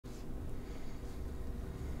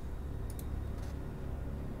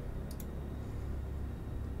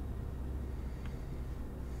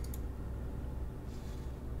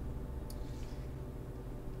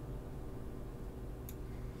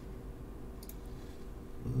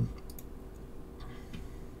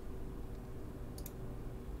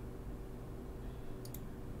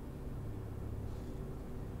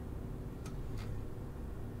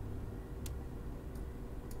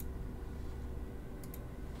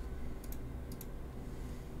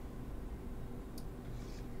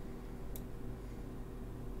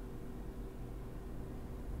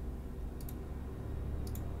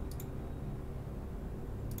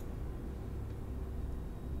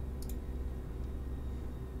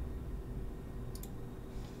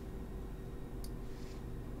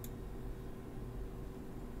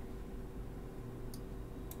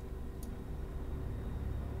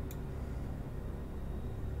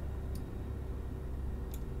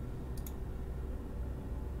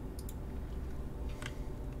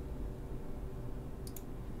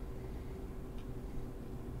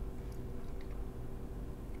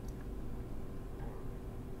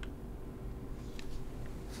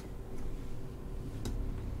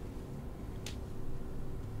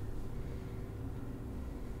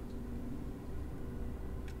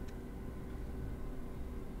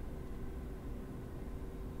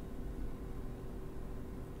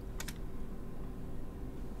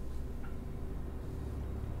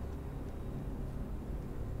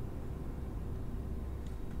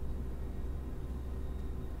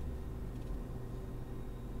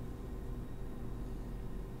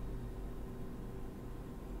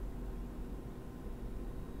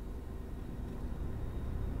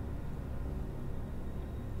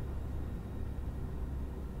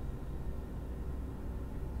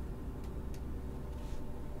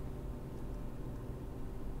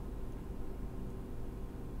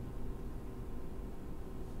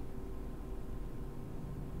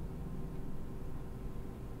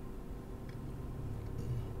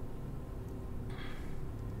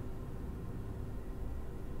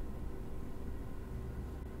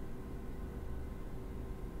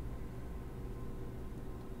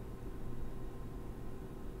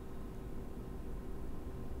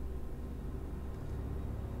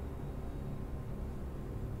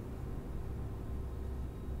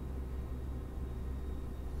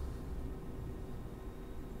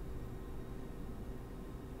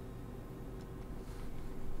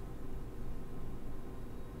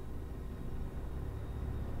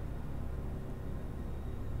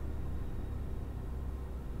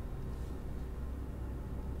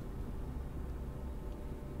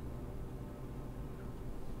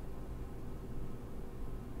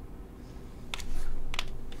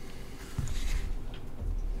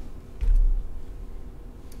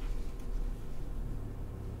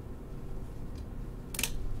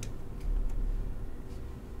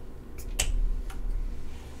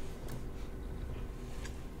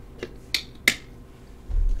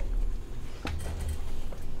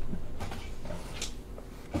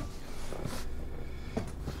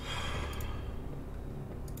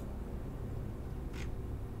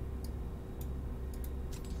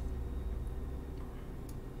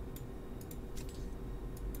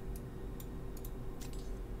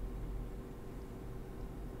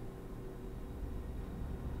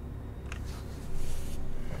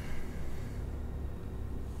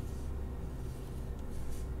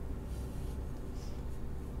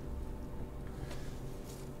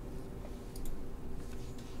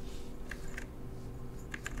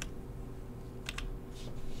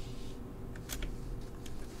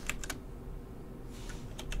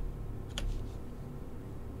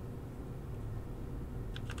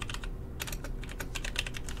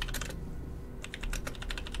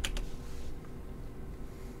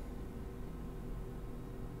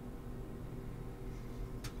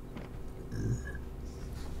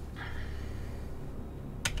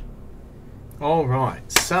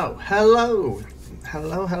Alright, so hello.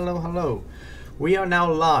 We are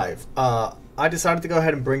now live. I decided to go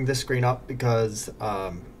ahead and bring this screen up because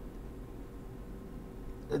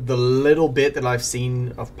the little bit that I've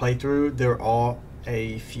seen of playthrough, there are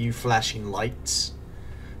a few flashing lights.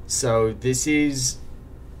 So this is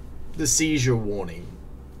the seizure warning.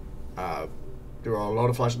 There are a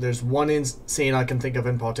lot of flashes. There's one scene I can think of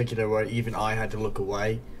in particular where even I had to look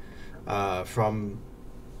away from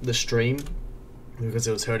the stream because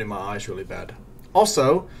it was hurting my eyes really bad.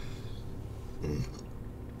 Also,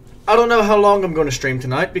 I don't know how long I'm going to stream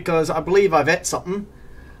tonight because I believe I've ate something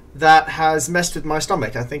that has messed with my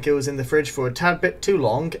stomach. I think it was in the fridge for a tad bit too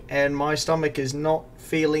long and my stomach is not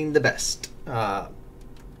feeling the best.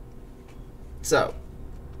 So,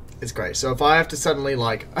 it's great. So if I have to suddenly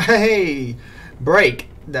like, hey, break,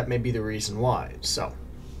 that may be the reason why. So,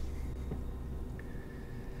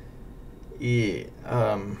 yeah.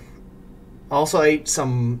 I also ate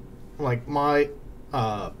some, like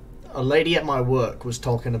a lady at my work was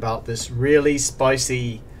talking about this really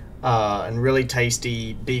spicy and really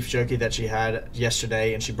tasty beef jerky that she had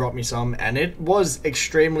yesterday, and she brought me some, and it was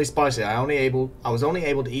extremely spicy. I was only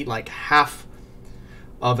able to eat like half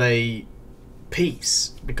of a piece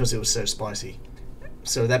because it was so spicy.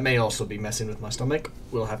 So that may also be messing with my stomach.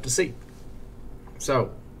 We'll have to see.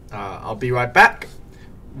 So, I'll be right back.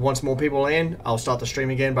 Once more people are in, I'll start the stream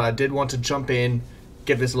again, but I did want to jump in,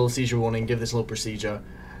 give this little seizure warning, give this little procedure,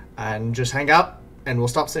 and just hang out, and we'll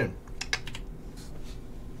stop soon.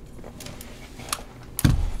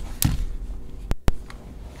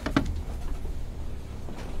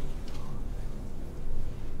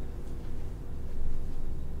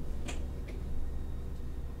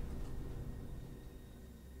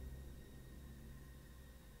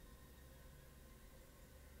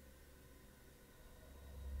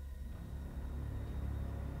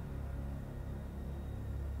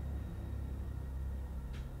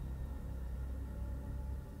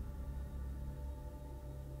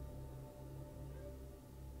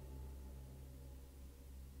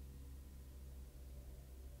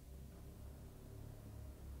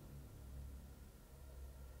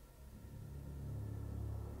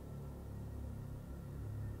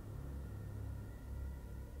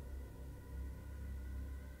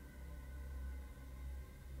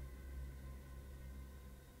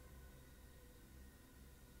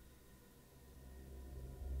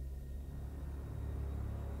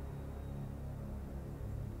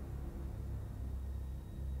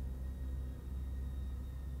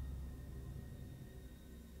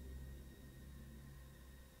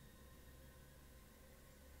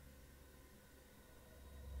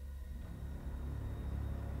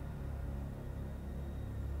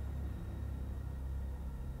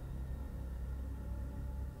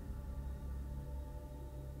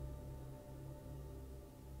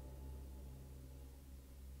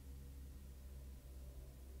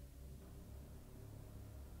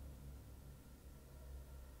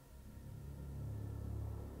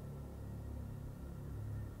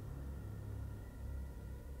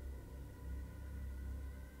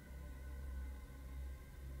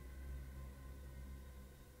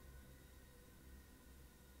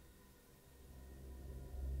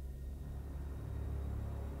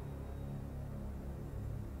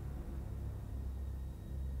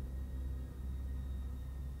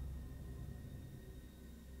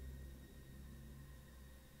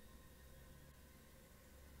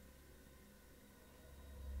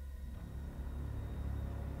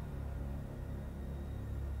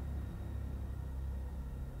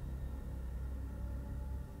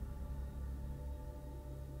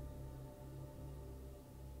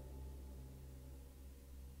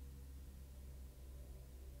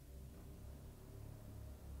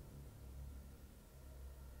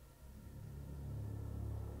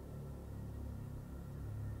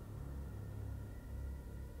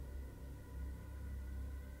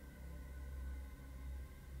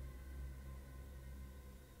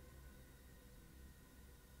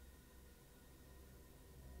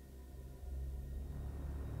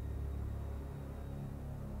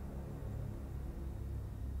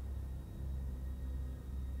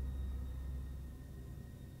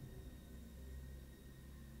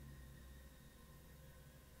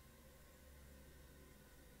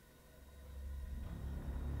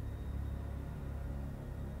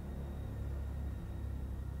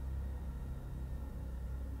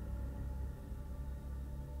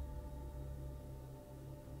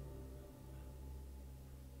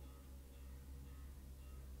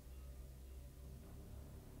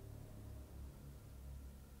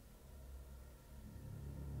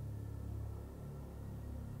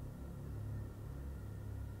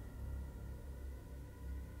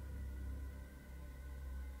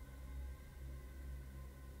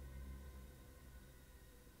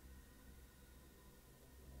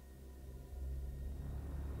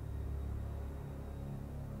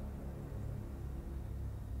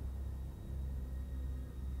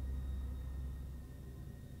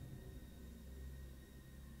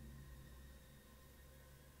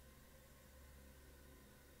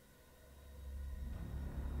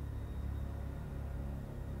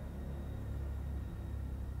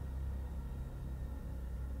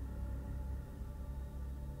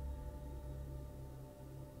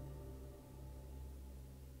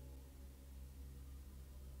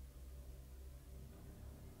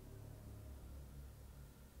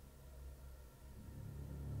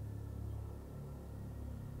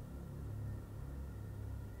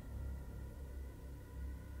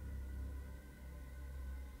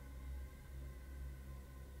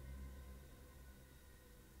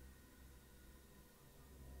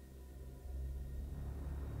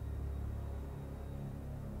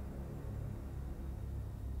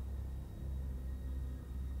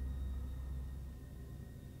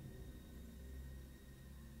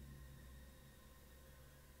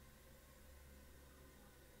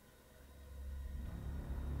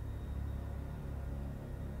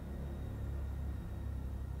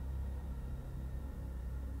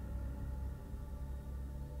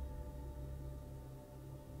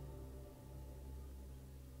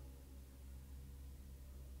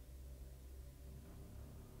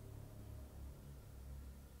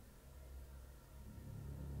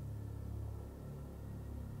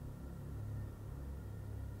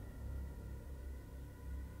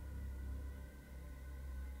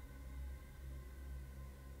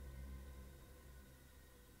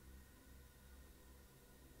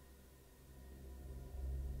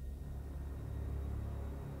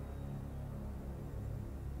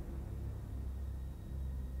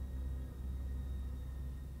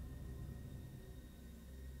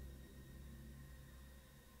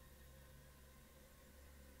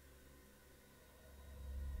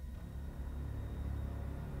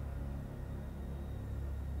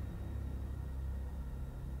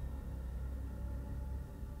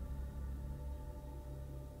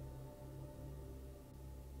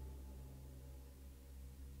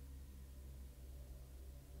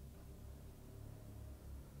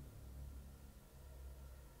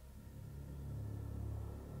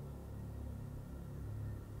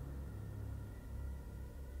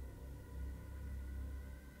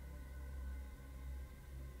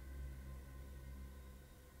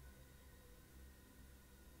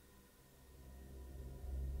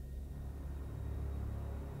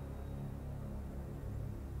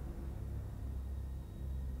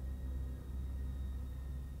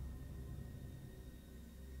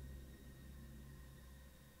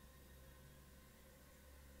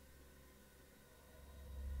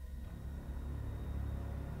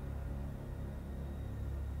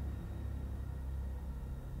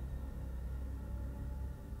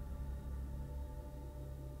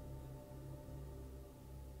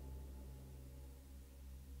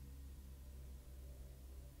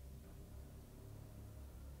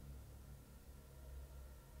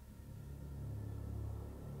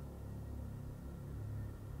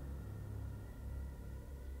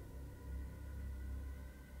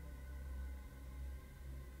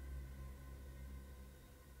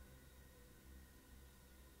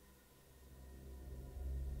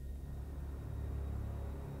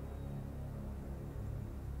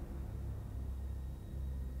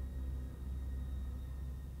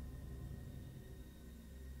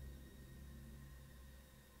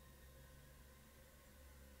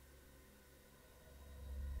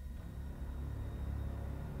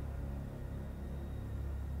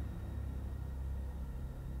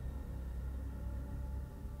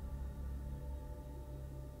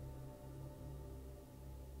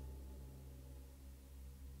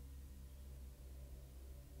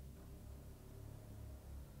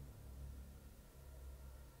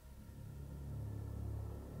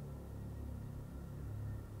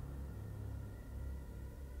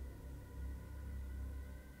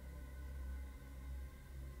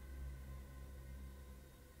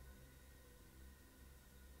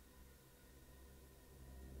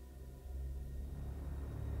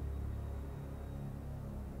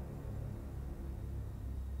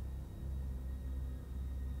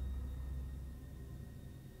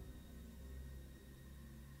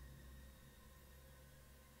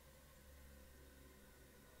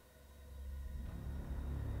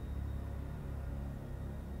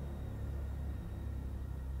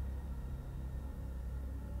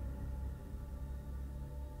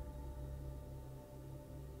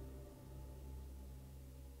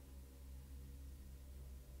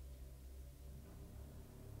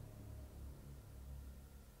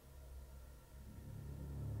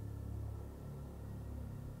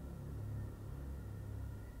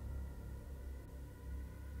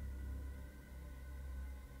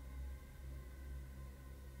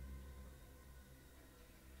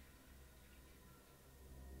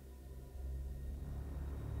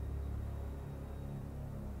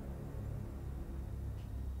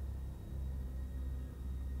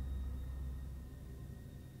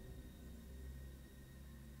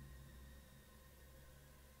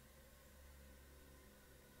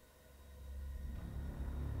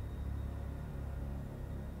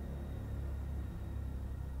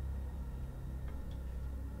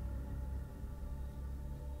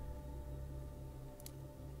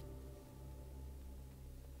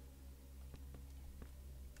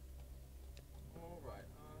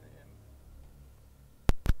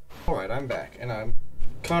 Alright, I'm back, and I'm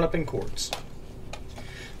caught up in quartz.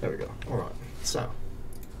 There we go. Alright, so.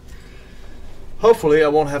 Hopefully I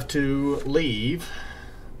won't have to leave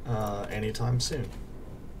anytime soon.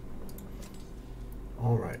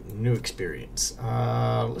 Alright, new experience.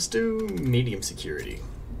 Let's do medium security,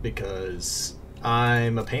 because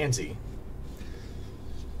I'm a pansy.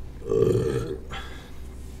 Oh,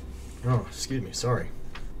 excuse me, sorry.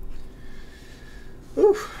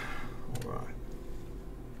 Whew. Alright.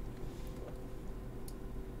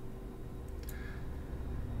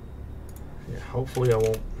 Yeah, hopefully I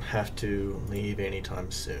won't have to leave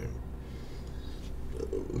anytime soon.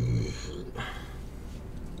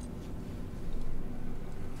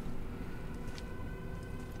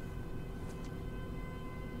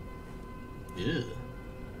 Ew.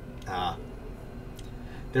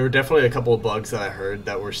 There were definitely a couple of bugs that I heard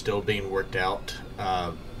that were still being worked out.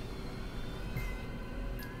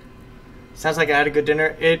 Sounds like I had a good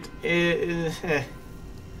dinner.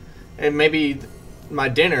 And maybe my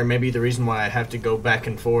dinner may be the reason why I have to go back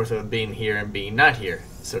and forth of being here and being not here,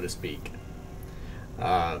 so to speak.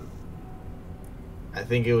 I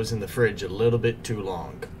think it was in the fridge a little bit too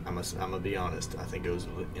long. I'm gonna be honest. I think it was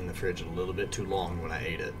in the fridge a little bit too long when I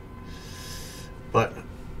ate it. But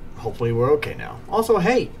hopefully we're okay now. Also,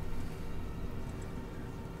 hey!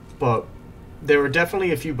 But there were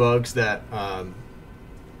definitely a few bugs that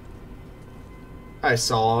I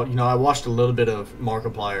saw. You know, I watched a little bit of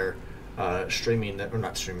Markiplier streaming that, or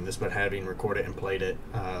not streaming this, but having recorded and played it.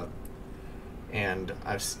 And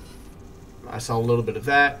I saw a little bit of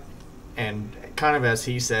that. And kind of as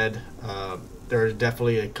he said, there are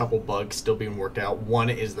definitely a couple bugs still being worked out. One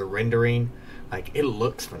is the rendering. Like, it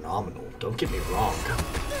looks phenomenal. Don't get me wrong.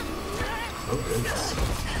 Oh, goodness.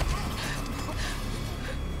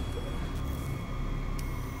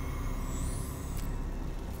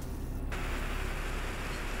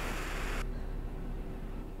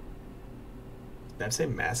 Did that say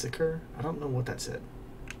massacre? I don't know what that said.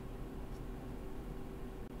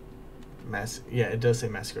 Yeah, it does say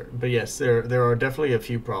massacre. But yes, there are definitely a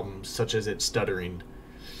few problems, such as it stuttering.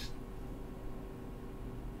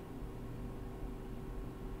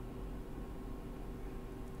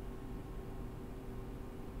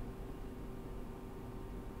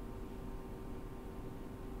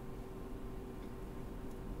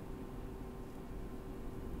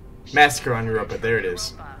 Massacre on Europa. There it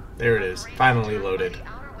is. There it is. Finally loaded.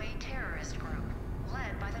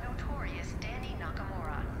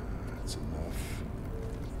 That's enough.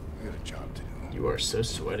 I got a job to do. You are so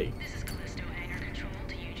sweaty. This is Callisto Hangar Control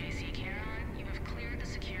to UJC Caroline. You have cleared the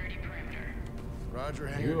security perimeter. Roger,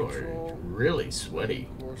 Hangar You Control. are really sweaty.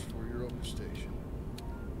 Course for Europa Station.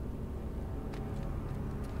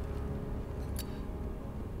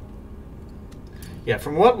 Yeah,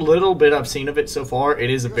 from what little bit I've seen of it so far,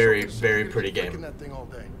 it is a very, You're very gonna pretty keep flicking game. that thing all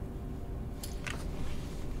day.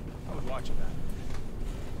 I was watching that.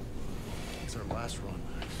 It's our last run,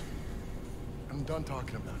 Max. I'm done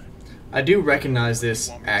talking about it. I do recognize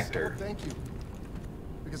this actor. Well, thank you.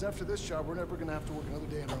 Because after this job, we're never gonna have to work another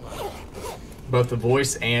day in our life. Both the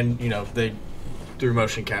voice and, you know, they through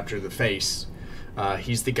motion capture the face.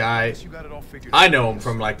 He's the guy. You got it all figured I out. know him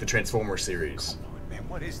from like the Transformers series. Come on, man,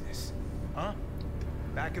 what is this? Huh?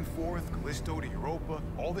 Back and forth, Callisto to Europa,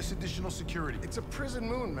 all this additional security. It's a prison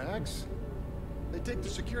moon, Max. They take the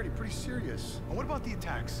security pretty serious. And what about the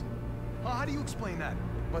attacks? Huh? How do you explain that?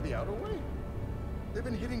 By the outer way. They've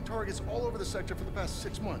been hitting targets all over the sector for the past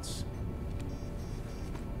 6 months.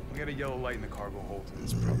 We got a yellow light in the cargo hold.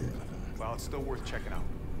 It's probably nothing. Well, it's still worth checking out.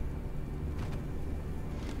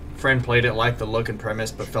 Friend played it, liked the look and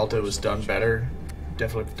premise, but felt it was done better.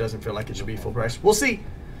 Definitely doesn't feel like it should be full price. We'll see.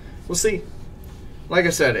 We'll see. Like I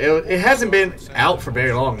said, it hasn't been out for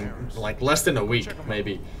very long. Like less than a week,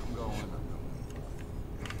 maybe.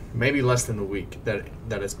 Maybe less than a week that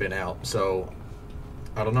it's been out. So,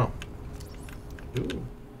 I don't know. Ooh.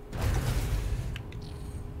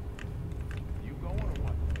 You going or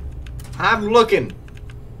what? I'm looking.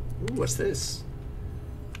 Ooh, what's this?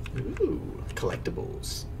 Ooh,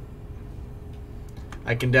 collectibles.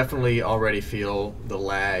 I can definitely already feel the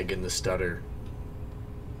lag and the stutter.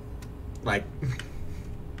 Like,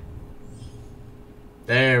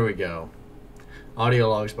 there we go. Audio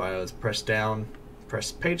logs bios. Press down.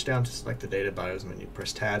 Press page down to select the data bios menu.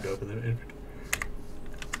 Press tab to open the inventory.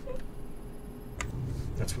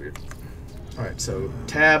 That's weird. Alright, so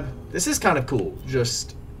tab. This is kind of cool.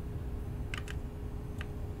 Just,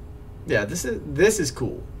 yeah, this is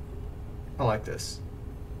cool. I like this.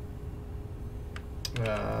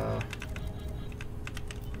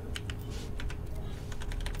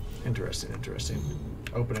 Interesting.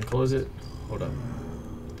 Open and close it. Hold up.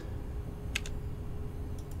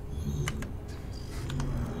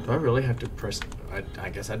 Do I really have to press... I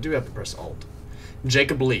guess I do have to press Alt.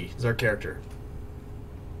 Jacob Lee is our character.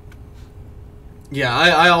 Yeah,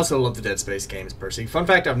 I also love the Dead Space games, Percy. Fun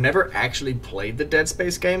fact, I've never actually played the Dead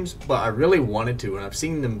Space games, but I really wanted to, and I've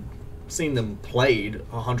seen them played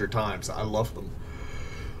 100 times. I love them.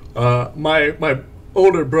 My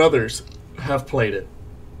older brothers have played it,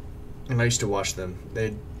 and I used to watch them.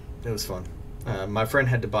 It was fun. My friend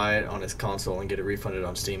had to buy it on his console and get it refunded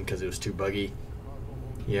on Steam because it was too buggy.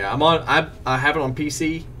 Yeah, I have it on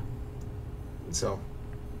PC. So,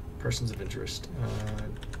 persons of interest.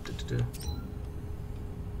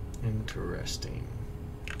 Interesting.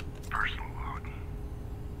 Personal log.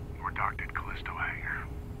 We're docked at Callisto Hangar.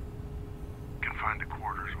 Confined to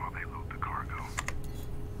quarters while they load the cargo.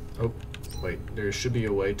 Oh, wait. There should be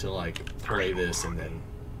a way to, like, play this and then...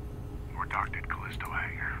 We're docked at Callisto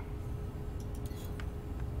Hangar.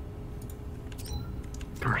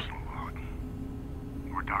 Personal log.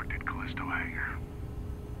 We're docked at Callisto Hangar.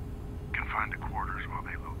 Confined to quarters while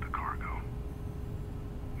they load the cargo.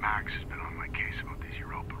 Max has been on my case about these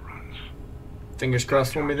Europa runs. Fingers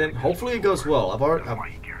crossed for me then. Hopefully it goes well.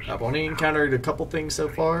 I've only encountered a couple things so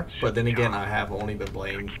far, but then again, I have only been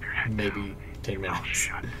playing maybe 10 minutes.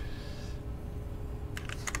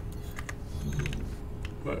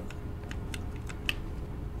 But,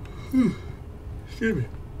 excuse me.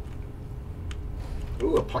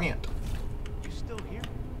 Ooh, a plant. You still here?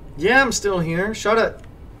 Yeah, I'm still here. Shut up.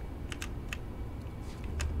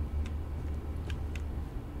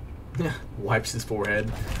 Wipes his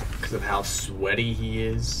forehead because of how sweaty he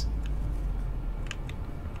is.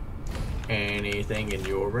 Anything in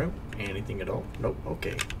your room? Anything at all? Nope.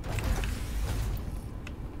 Okay.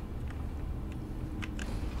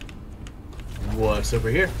 What's over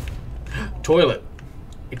here? Toilet.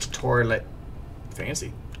 It's a toilet.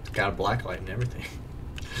 Fancy. It's got a black light and everything.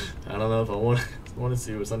 I don't know if I want to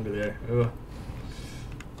see what's under there. Ugh.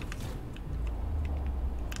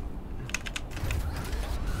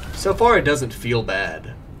 So far, it doesn't feel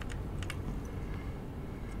bad.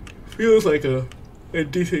 Feels like a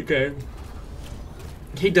decent game.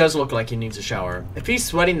 He does look like he needs a shower. If he's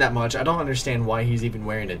sweating that much, I don't understand why he's even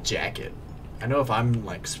wearing a jacket. I know if I'm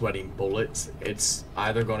like sweating bullets, it's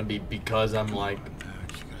either going to be because I'm like...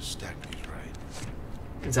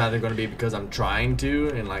 It's either going to be because I'm trying to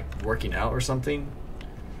and like working out or something.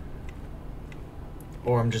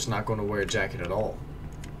 Or I'm just not going to wear a jacket at all.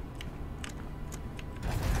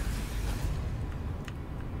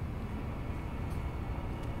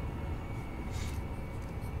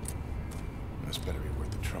 This better be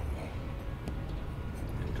worth the trouble.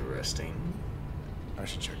 Interesting. I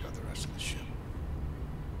should check out the rest of the ship.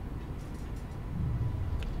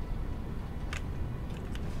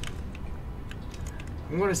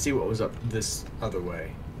 I'm going to see what was up this other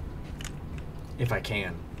way. If I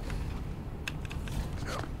can.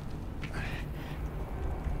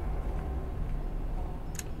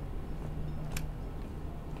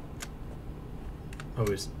 Oh,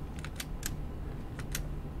 is...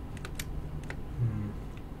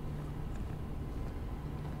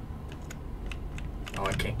 Oh,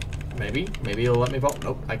 I can't. Maybe it'll let me vault.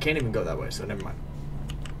 Nope, I can't even go that way, so never mind.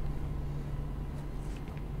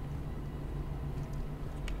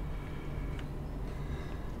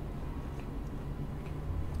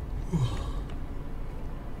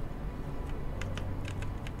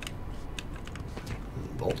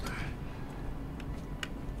 Vault.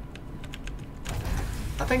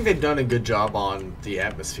 I think they've done a good job on the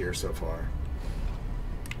atmosphere so far.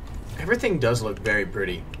 Everything does look very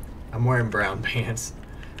pretty. I'm wearing brown pants.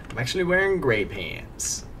 I'm actually wearing gray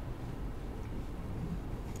pants.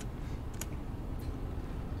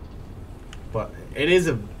 But it is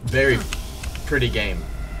a very pretty game.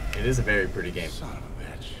 It is a very pretty game. Son of a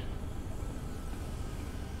bitch.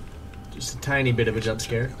 Just a tiny bit of a jump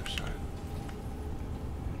scare. The other side.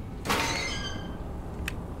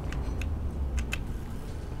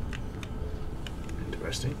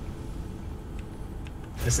 Interesting.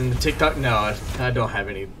 It's in the TikTok. No, I don't have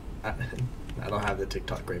any. I don't have the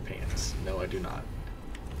TikTok gray pants. No, I do not.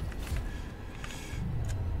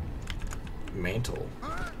 Mantle.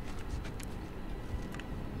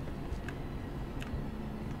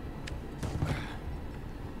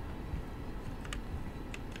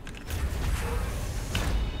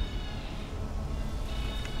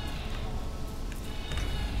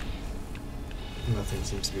 Nothing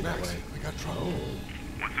seems to be that Max, way. we got trouble. Oh.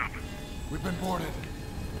 What's up? We've been boarded.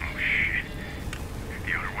 Oh, shit.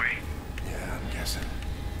 The other way? Yeah, I'm guessing.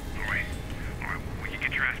 Alright. Alright, well, you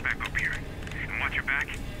get your ass back up here. And watch your back.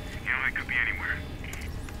 You know, it could be anywhere.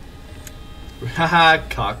 Haha,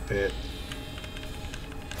 cockpit.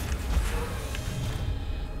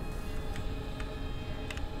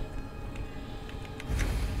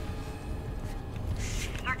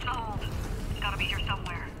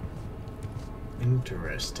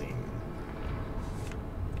 Interesting.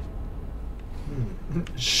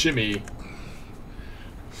 Shimmy.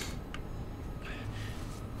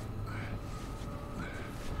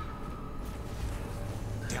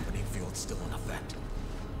 Dampening field still in effect.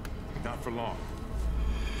 Not for long.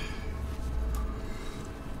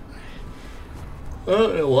 I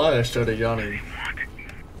don't know why I started yawning.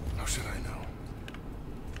 How should I know?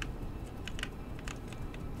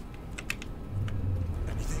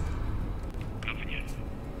 Anything? Nothing yet.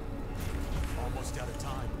 Almost out of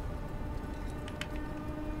time.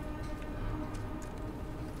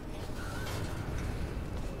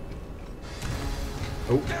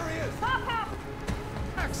 Oh. There he is!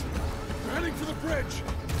 Max! They're heading for the bridge!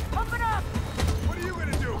 Pump it up! What are you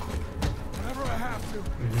gonna do? Whatever I have to.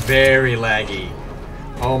 Very laggy.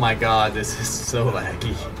 Oh my god, this is so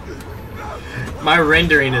laggy. My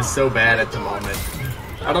rendering is so bad at the moment.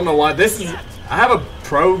 I don't know why. This is... I have a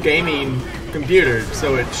pro gaming computer,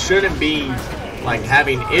 so it shouldn't be like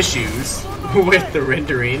having issues with the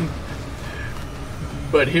rendering.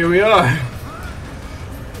 But here we are.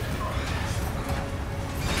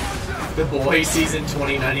 The Boys season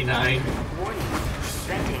 2099. Warning.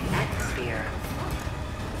 Venting atmosphere.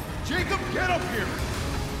 Jacob, get up here!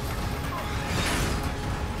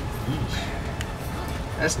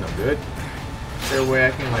 That's no good. They're way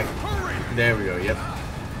acting like... There we go, yep.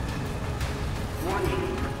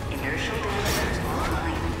 Warning. Inertial damage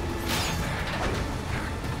online.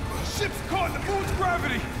 Ship's caught in the moon's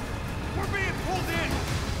gravity! We're being pulled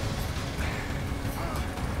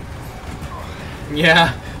in!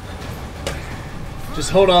 Yeah.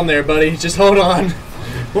 Just hold on there, buddy. Just hold on.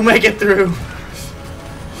 We'll make it through.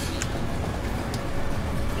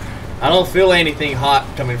 I don't feel anything hot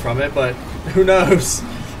coming from it, but who knows?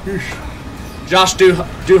 Josh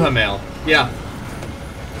Duhamel. Yeah.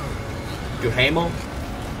 Duhamel?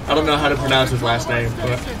 I don't know how to pronounce his last name,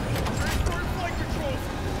 but...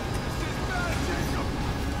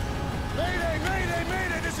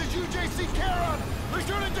 Mayday! This is UJC Charon!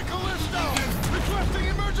 Returning to Callisto! Requesting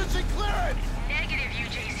emergency clearance! Negative,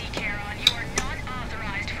 UJC Charon. You are not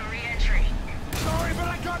authorized for re-entry. Sorry, but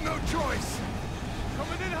I got no choice!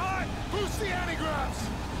 Coming in hot! Boost the antigraphs!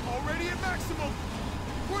 Already at maximum!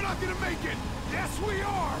 We're not gonna make it! Yes, we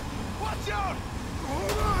are! Watch out!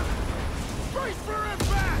 Hold on! Brace for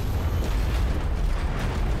impact!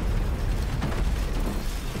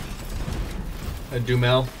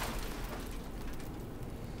 Dumel.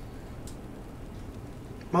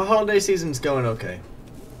 My holiday season's going okay.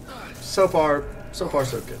 So far so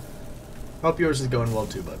good. Hope yours is going well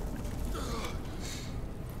too, bud.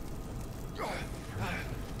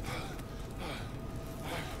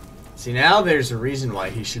 See, now there's a reason why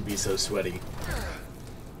he should be so sweaty.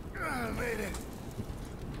 Made it.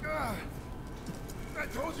 I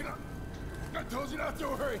told you not to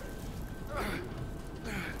worry.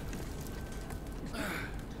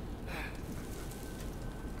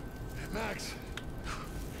 Max.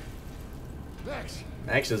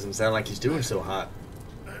 Max doesn't sound like he's doing so hot.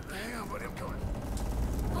 Hang on, buddy, I'm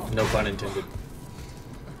coming. No pun intended.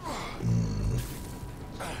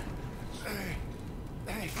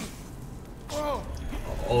 Hey. Whoa.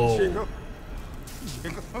 Oh. Jacob.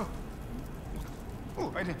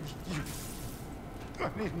 Oh, I need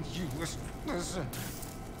you. Listen.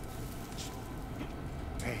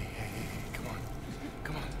 Hey, come on. Oh,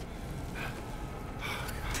 God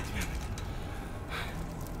damn it.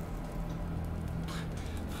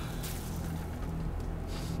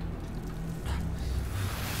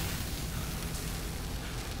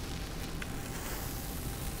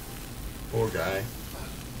 Poor guy.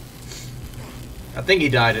 I think he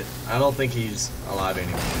died. I don't think he's alive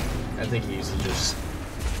anymore. I think he's just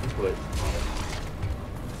put.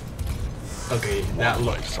 Okay, that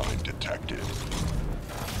Life looks. sign detected.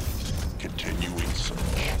 Continuing search.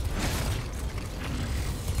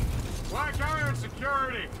 Black Iron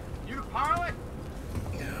Security. You the pilot?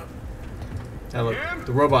 That look,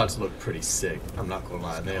 the robots look pretty sick. I'm not gonna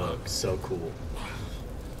lie, they look so cool.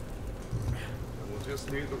 We'll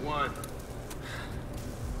just need the one.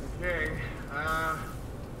 Okay.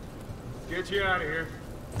 Get you out of here.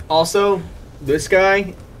 Also, this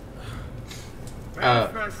guy.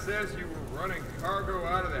 Manifest says you were running cargo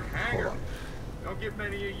out of the hangar. Hold on. Don't get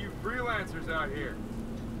many of you freelancers out here.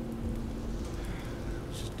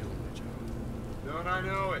 Just doing my job. Don't I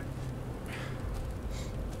know it?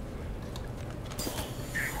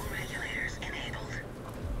 Thermal regulators enabled.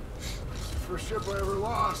 First ship I ever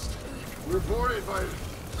lost. We were boarded by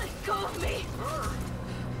Let go of me!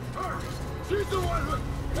 her. She's the one who...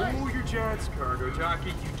 Hey. Cool your jets, cargo jockey.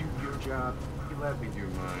 You do your job. You let me do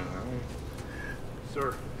mine, all right?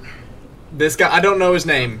 Sir, This guy, I don't know his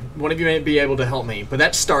name. One of you may be able to help me, but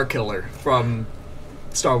that's Starkiller from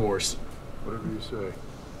Star Wars. Whatever you say.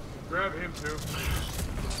 Grab him too.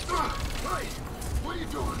 Hey! What are you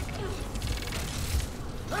doing?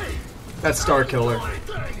 Hey! That's Starkiller. Don't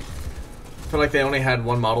do anything! I feel like they only had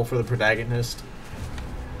one model for the protagonist.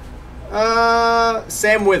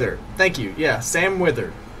 Sam Wither. Thank you. Yeah, Sam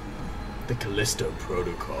Wither. The Callisto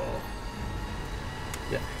Protocol.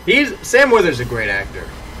 Yeah, Sam Wither's a great actor.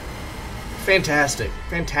 Fantastic,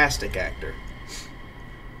 fantastic actor.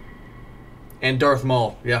 And Darth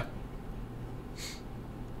Maul, yeah.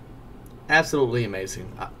 Absolutely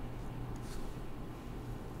amazing.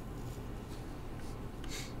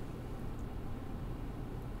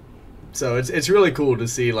 So it's really cool to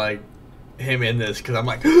see like him in this, because I'm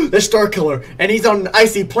like, there's Starkiller, and he's on an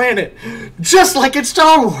icy planet, just like in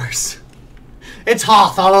Star Wars. It's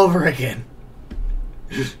Hoth all over again.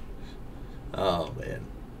 Oh man.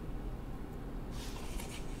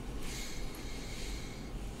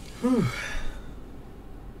 Whew.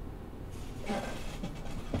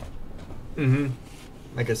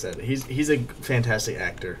 Like I said, he's a fantastic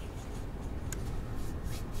actor.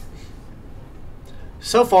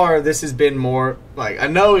 So far, this has been more like, I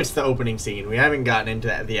know it's the opening scene. We haven't gotten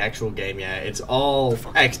into the actual game yet. It's all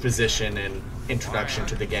exposition and introduction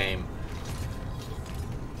to the game.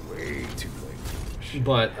 Way too late.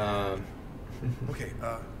 But Okay,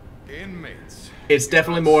 inmates. it's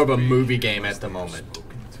definitely more of a movie game at the moment.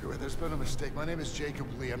 There's been a mistake. My name is Jacob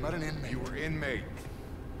Lee. I'm not an inmate. You were inmate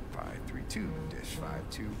 532-521.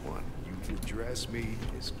 You address me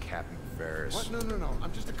as Captain Ferris. What? No.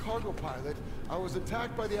 I'm just a cargo pilot. I was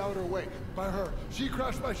attacked by the Outer Wing. By her. She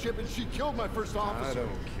crashed my ship and she killed my first officer. I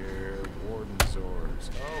don't care. Warden's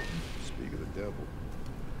orders. Oh, speak of the devil.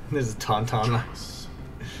 This is Tauntaun.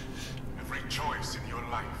 Every choice in your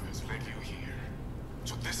life has led you here.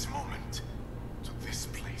 To this moment. To this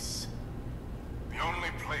place. The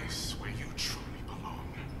only place where you truly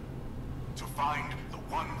belong. To find the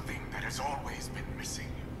one thing that has always been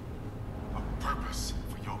missing. A purpose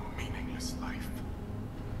for your meaningless life.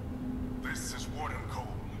 This is Warden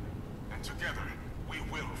Cole, and together we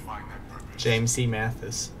will find that purpose. James C.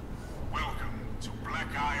 Mathis. Welcome to Black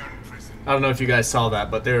Iron Prison. I don't know if you guys saw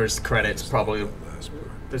that, but there's credits probably.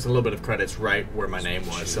 There's a little bit of credits right where my name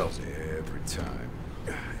was. So Every time.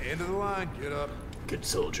 End of the line. Get up. good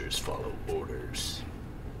soldiers follow orders.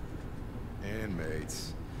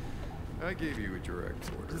 Inmates. I gave you a direct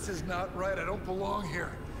order. This is not right. I don't belong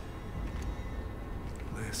here.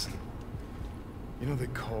 Listen. You know they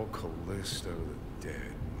call Callisto the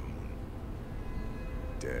dead moon.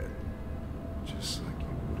 Dead. Just like you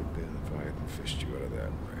would have been if I hadn't fished you out of that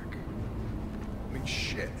wreck. I mean,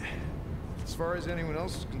 shit. As far as anyone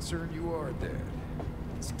else is concerned, you are dead.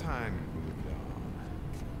 It's time you moved on.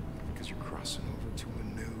 Because you're crossing over to a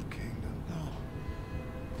new kingdom. No.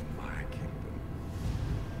 My kingdom.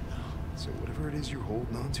 No. So whatever it is you're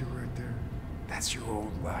holding on to right there, that's your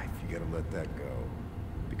old life. You gotta let that go.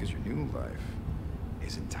 Because your new life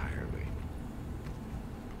is entirely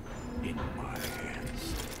in my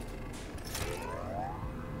hands.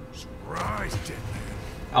 Surprise, dead man.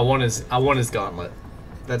 I want his gauntlet.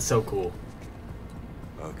 That's so cool.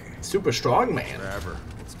 Okay. Super strong man. Forever.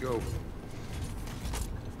 Let's go.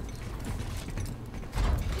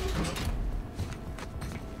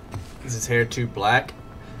 Is his hair too black?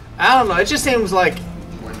 I don't know. It just seems like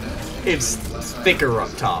it's thicker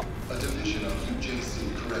up top.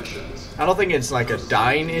 I don't think it's like a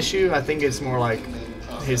dyeing issue. I think it's more like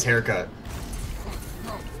his haircut.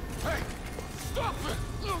 Hey! Stop it!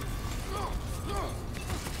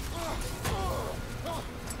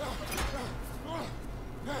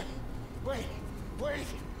 Hey! Wait!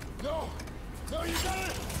 No! You got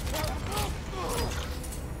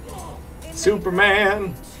it!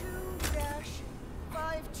 Superman!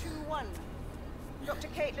 2-521. Dr.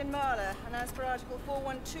 Caitlin Marler, and as per Article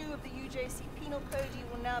 412 of the UJC Penal Code, you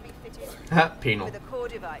will now be fitted Penal. with a core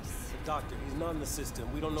device. Doctor, he's not in the system.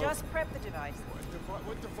 We don't know. Just prep the device.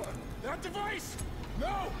 What the fuck? That device!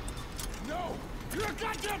 No! You're a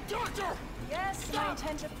goddamn doctor! Yes, and I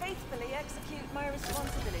intend to faithfully execute my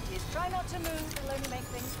responsibilities. Try not to move, it'll only make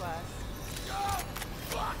things worse. Oh,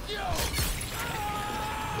 fuck you!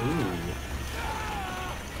 Ooh.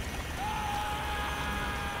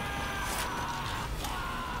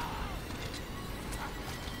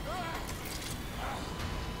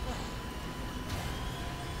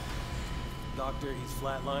 Doctor, he's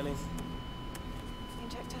flatlining.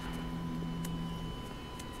 Injector.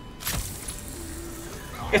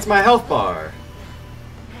 It's my health bar.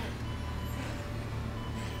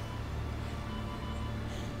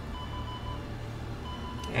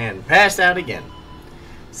 and passed out again.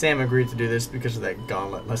 Sam agreed to do this because of that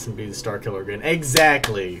gauntlet. Lets him be the Star Killer again.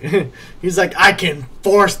 Exactly. He's like, I can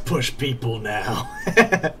force push people now.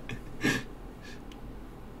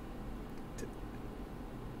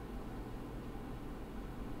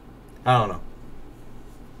 I don't know.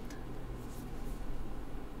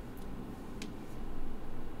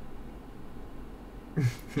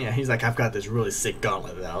 Yeah, he's like, I've got this really sick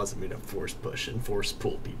gauntlet that allows me to force push and force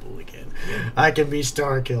pull people again. I can be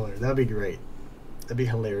Star Killer. That'd be great. That'd be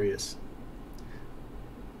hilarious.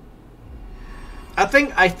 I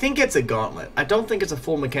think it's a gauntlet. I don't think it's a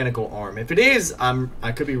full mechanical arm. If it is,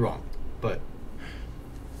 I could be wrong. But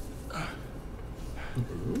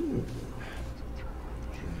ooh.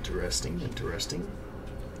 Interesting, interesting.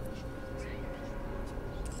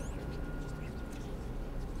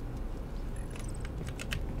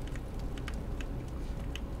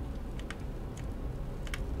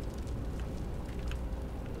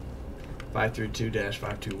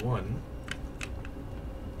 (532-521).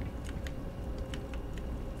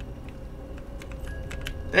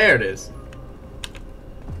 There it is.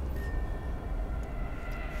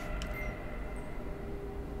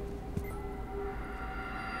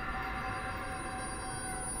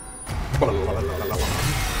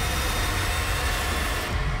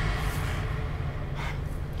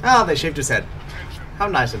 Ah, they shaved his head. How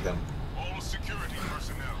nice of them. All security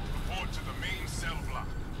personnel report to the main cell block.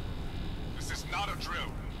 This is not a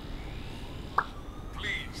drill.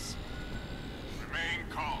 Please remain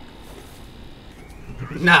calm.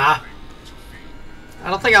 Nah. I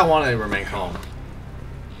don't think I want to remain calm.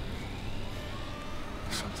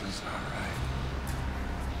 Something's not right.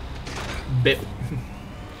 Bip.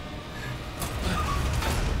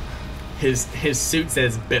 His suit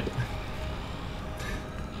says bip.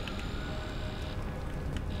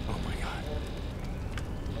 Oh my god.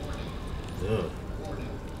 Ugh.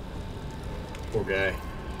 Poor guy.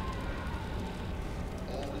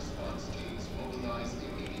 All response teams mobilize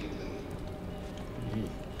immediately.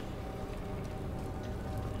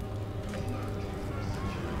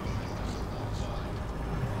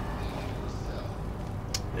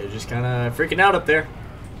 They're just kind of freaking out up there.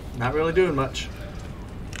 Not really doing much.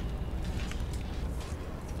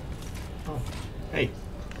 Oh, hey.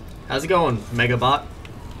 How's it going, Megabot?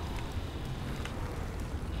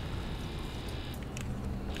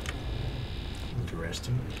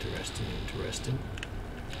 Interesting, interesting, interesting.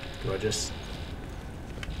 Do I just...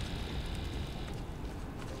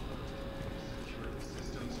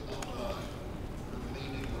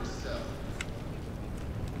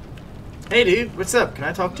 Hey dude, what's up? Can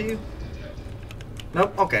I talk to you?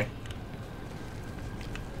 Nope, okay.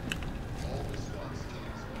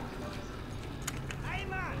 Hey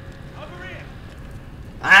man, over here.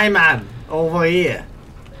 Hey man, over here.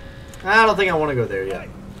 I don't think I want to go there yet.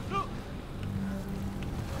 Look,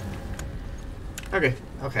 Okay,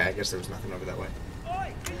 okay, I guess there was nothing over that way.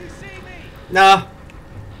 oi, can you see me? Nah.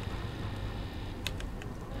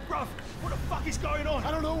 Bruv, what the fuck is going on?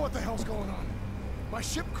 I don't know what the hell's going on. My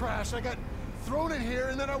ship crashed, I got thrown in here,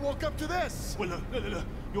 and then I woke up to this. Well, look.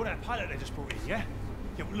 You're that pilot they just brought in, yeah?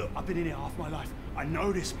 Yeah, well, look, I've been in here half my life. I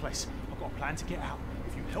know this place. I've got a plan to get out.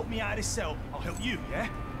 If you help me out of this cell, I'll help you, yeah?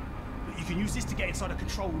 But you can use this to get inside a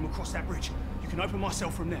control room across that bridge. You can open my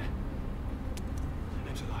cell from there.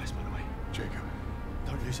 Name's Elias, by the way. Jacob.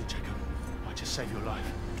 Don't lose it, Jacob. I just saved your life.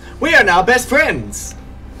 We are now best friends.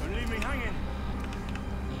 Don't leave me hanging.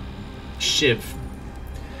 Shiv.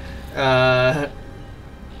 Huh?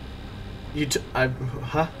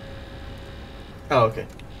 Oh, okay.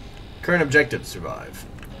 Current objective, survive.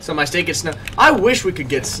 So my state gets snow. I wish we could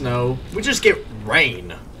get snow. We just get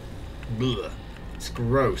rain. Blech. It's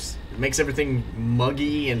gross. It makes everything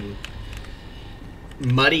muggy and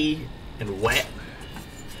muddy and wet.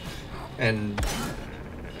 And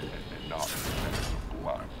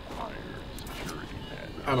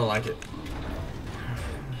I don't like it.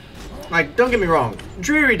 Like, don't get me wrong.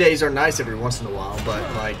 Dreary days are nice every once in a while, but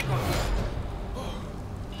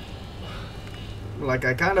like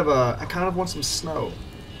I kind of want some snow.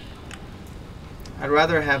 I'd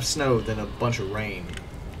rather have snow than a bunch of rain.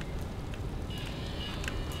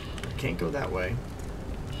 I can't go that way.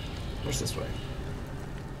 Where's this way?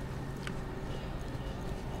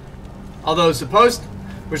 Although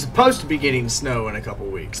we're supposed to be getting snow in a couple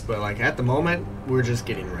weeks, but like at the moment we're just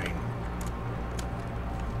getting rain.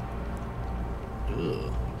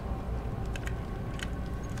 Ugh.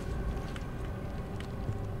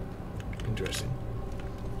 Interesting.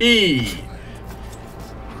 It's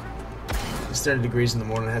 30 degrees in the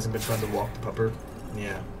morning. It hasn't been fun to walk the pupper.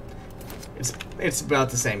 Yeah. It's about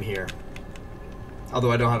the same here.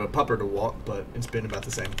 Although I don't have a pupper to walk, but it's been about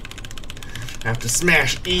the same. I have to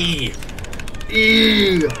smash E.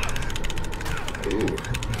 E. Ooh,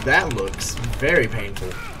 that looks very painful.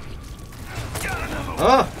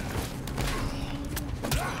 Oh.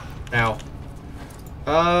 Ow.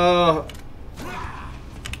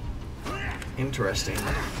 Interesting.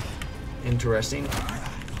 Interesting.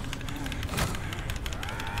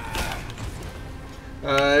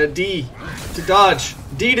 D to dodge.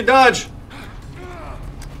 D to dodge.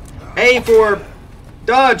 A for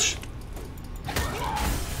dodge.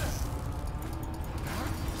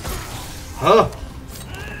 Huh.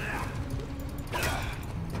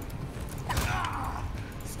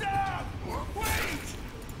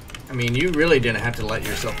 I mean, you really didn't have to let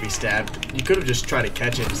yourself be stabbed. You could have just tried to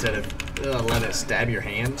catch it instead of let it stab your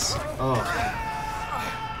hands. Oh.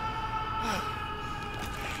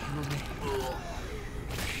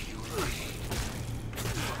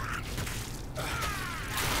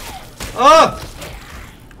 Oh!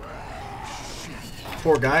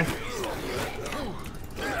 Poor guy.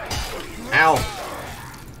 Ow.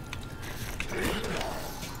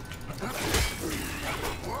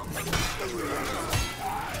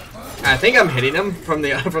 I think I'm hitting him from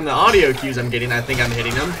the audio cues I'm getting. I think I'm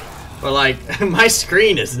hitting him, but like my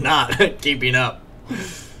screen is not keeping up.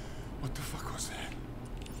 What the fuck was that?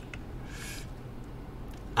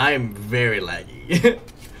 I am very laggy.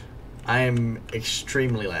 I am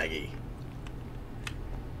extremely laggy.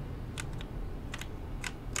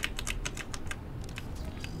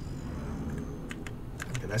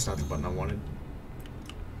 Okay, that's not the button I wanted.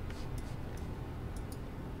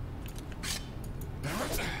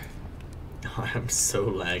 I'm so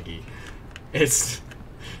laggy. It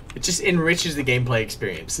just enriches the gameplay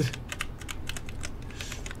experience.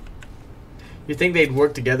 You think they'd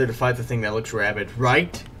work together to fight the thing that looks rabid,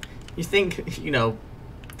 right? You think, you know,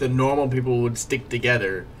 the normal people would stick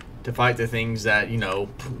together to fight the things that, you know,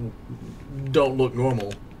 don't look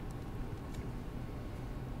normal.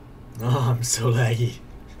 Oh, I'm so laggy.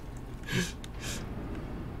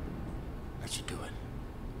 That should do it.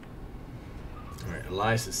 Alright,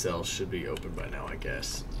 Elias's cell should be open by now, I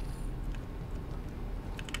guess.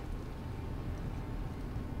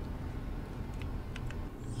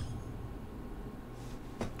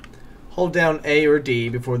 Hold down A or D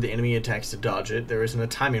before the enemy attacks to dodge it. There isn't a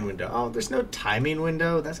timing window. Oh, there's no timing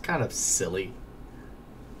window? That's kind of silly.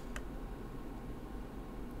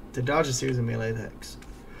 To dodge a series of melee attacks.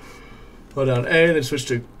 Hold down A, then switch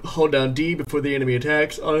to hold down D before the enemy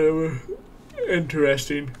attacks. Oh,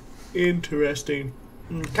 interesting. Interesting.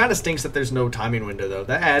 Kind of stinks that there's no timing window, though.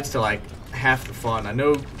 That adds to, like, half the fun. I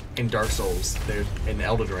know in Dark Souls, there's, in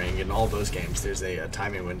Elden Ring, in all those games, there's a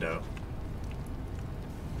timing window.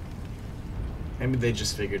 Maybe they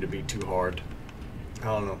just figured it'd be too hard. I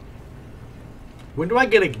don't know. When do I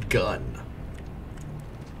get a gun?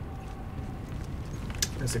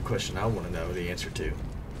 That's a question I want to know the answer to.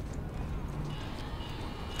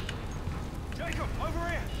 Jacob, over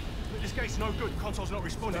here! This gate's no good. Console's not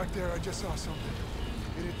responding. Back there, I just saw something.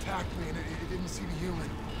 It attacked me and it didn't seem human.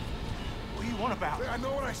 What do you want about? I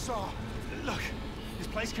know what I saw. Look, this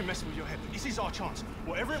place can mess with your head, but this is our chance.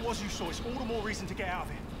 Whatever it was you saw, it's all the more reason to get out of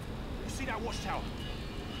here. You see that watchtower?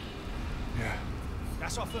 Yeah.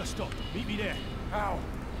 That's our first stop. Meet me there. How?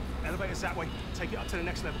 Elevator's that way. Take it up to the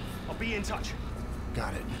next level. I'll be in touch.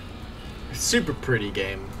 Got it. Super pretty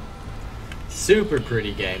game. Super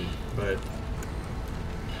pretty game, but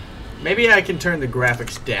maybe I can turn the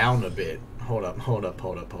graphics down a bit. Hold up.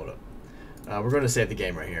 We're going to save the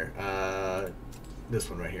game right here. This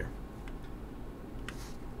one right here.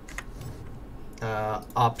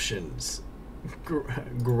 Options.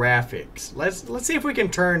 Graphics. Let's see if we can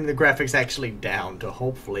turn the graphics actually down to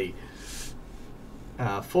hopefully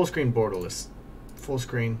full screen borderless. Full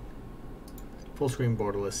screen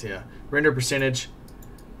borderless. Yeah. Render percentage.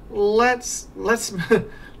 Let's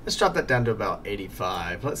drop that down to about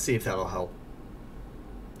 85. Let's see if that'll help.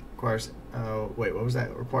 Requires. Wait, what was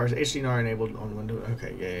that? Requires HDR enabled on Windows.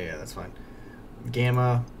 Okay, yeah, that's fine.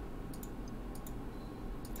 Gamma.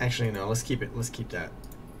 Actually, no. Let's keep it. Let's keep that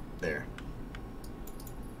there.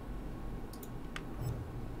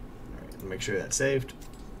 All right. Make sure that's saved.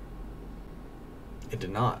 It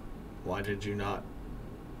did not. Why did you not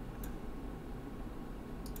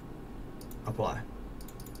apply?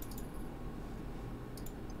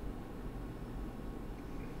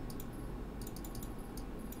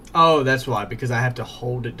 Oh, that's why, because I have to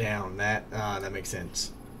hold it down. That makes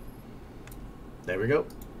sense. There we go.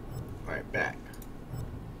 All right, back.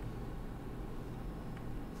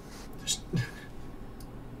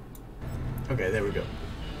 Okay, there we go.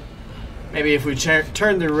 Maybe if we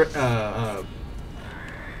turn the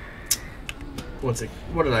what's it?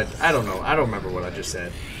 What did I don't know. I don't remember what I just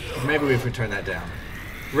said. Maybe if we turn that down.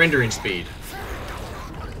 Rendering speed.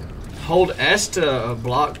 Hold S to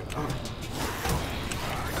block.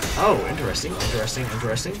 Oh, interesting, interesting,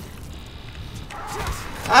 interesting.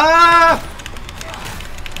 Ah!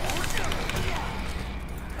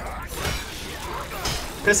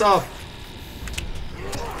 Piss off.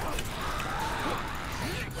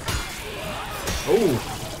 Oh.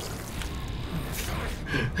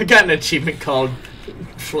 I got an achievement called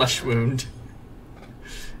Flesh Wound.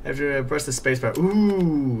 After I press the spacebar.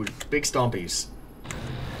 Ooh, big stompies.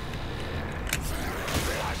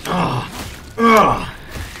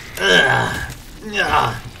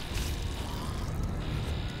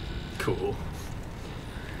 Cool.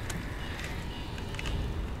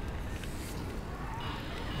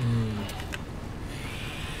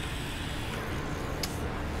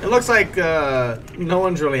 It looks like no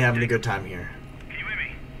one's really having a good time here. Can you hear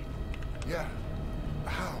me? Yeah.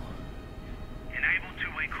 How? Enable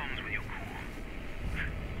two-way comms with your core.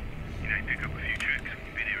 You know, pick up a few tricks.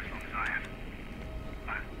 You've been here as long as I have.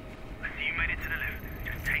 I see you made it to the lift.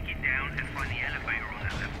 Just take it down and find the elevator on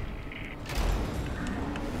that level.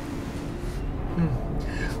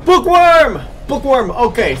 Bookworm! Bookworm!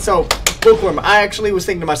 Okay, so, Bookworm, I actually was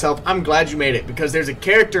thinking to myself, I'm glad you made it, because there's a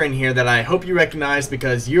character in here that I hope you recognize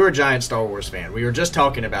because you're a giant Star Wars fan. We were just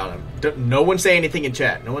talking about him. No one say anything in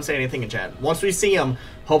chat. No one say anything in chat. Once we see him,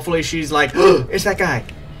 hopefully she's like, oh, it's that guy.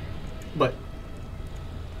 But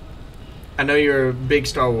I know you're a big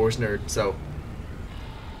Star Wars nerd, so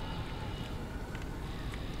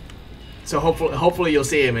hopefully you'll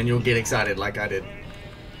see him and you'll get excited like I did.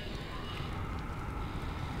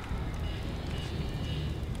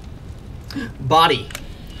 Body.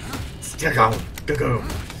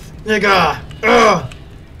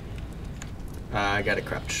 I gotta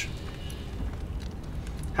crouch.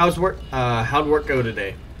 How'd work go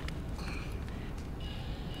today?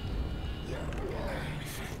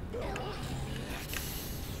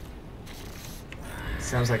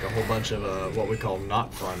 Sounds like a whole bunch of what we call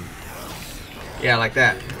not fun. Yeah, like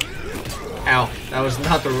that. Ow, that was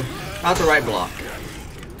not the right block.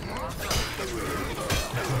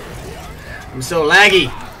 I'm so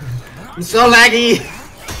laggy. I'm so laggy.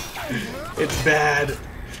 It's bad.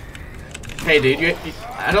 Hey, dude,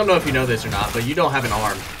 I don't know if you know this or not, but you don't have an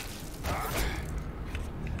arm.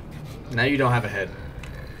 Now you don't have a head.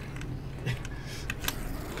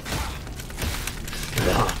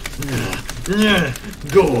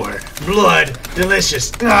 Gore, blood,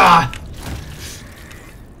 delicious.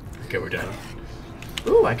 Okay, we're done.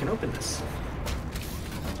 Ooh, I can open this.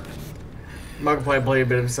 Markiplier played a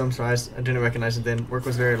bit of some surprise. I didn't recognize it then. Work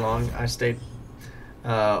was very long. I stayed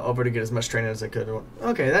over to get as much training as I could.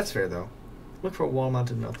 Okay, that's fair though. Look for a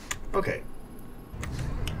wall-mounted mill. Okay.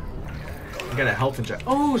 I got a health inject.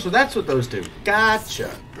 Oh, so that's what those do.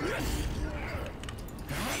 Gotcha.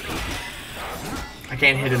 I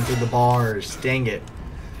can't hit him through the bars. Dang it.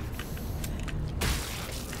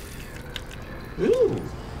 Ooh.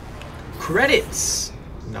 Credits.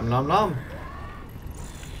 Nom nom nom.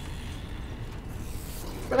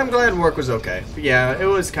 But I'm glad work was okay. But yeah, it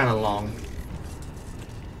was kind of long.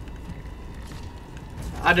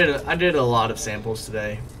 I did a lot of samples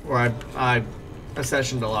today, or I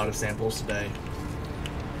sessioned a lot of samples today.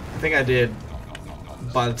 I think I did.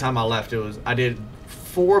 By the time I left, I did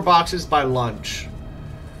 4 boxes by lunch.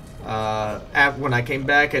 When I came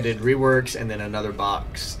back, I did reworks and then another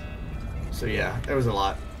box. So yeah, there was a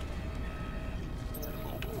lot.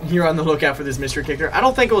 You're on the lookout for this mystery character. I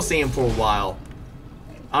don't think we'll see him for a while.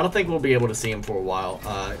 I don't think we'll be able to see him for a while.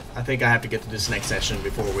 I think I have to get to this next session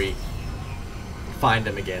before we find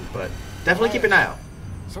him again, but definitely keep an eye out.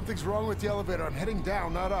 Something's wrong with the elevator. I'm heading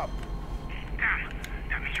down, not up. Damn,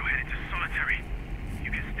 that means you're headed to solitary.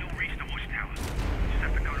 You can still reach the watchtower. Just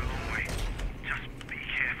have to go the long way. Just be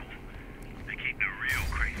careful. They keep the real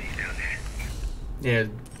crazy down there. Yeah,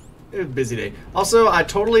 it was a busy day. Also, I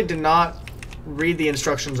totally did not read the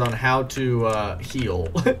instructions on how to heal.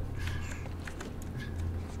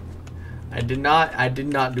 I did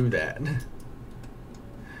not do that.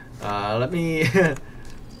 Let me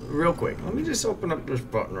real quick. Let me just open up this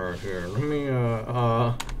button right here. Let me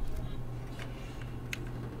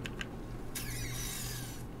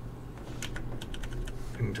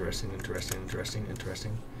interesting.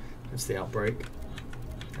 That's the outbreak.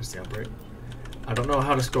 That's the outbreak. I don't know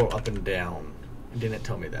how to scroll up and down. It didn't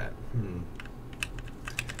tell me that.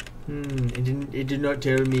 It did not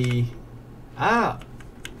tell me.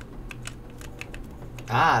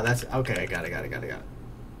 That's okay. I got it.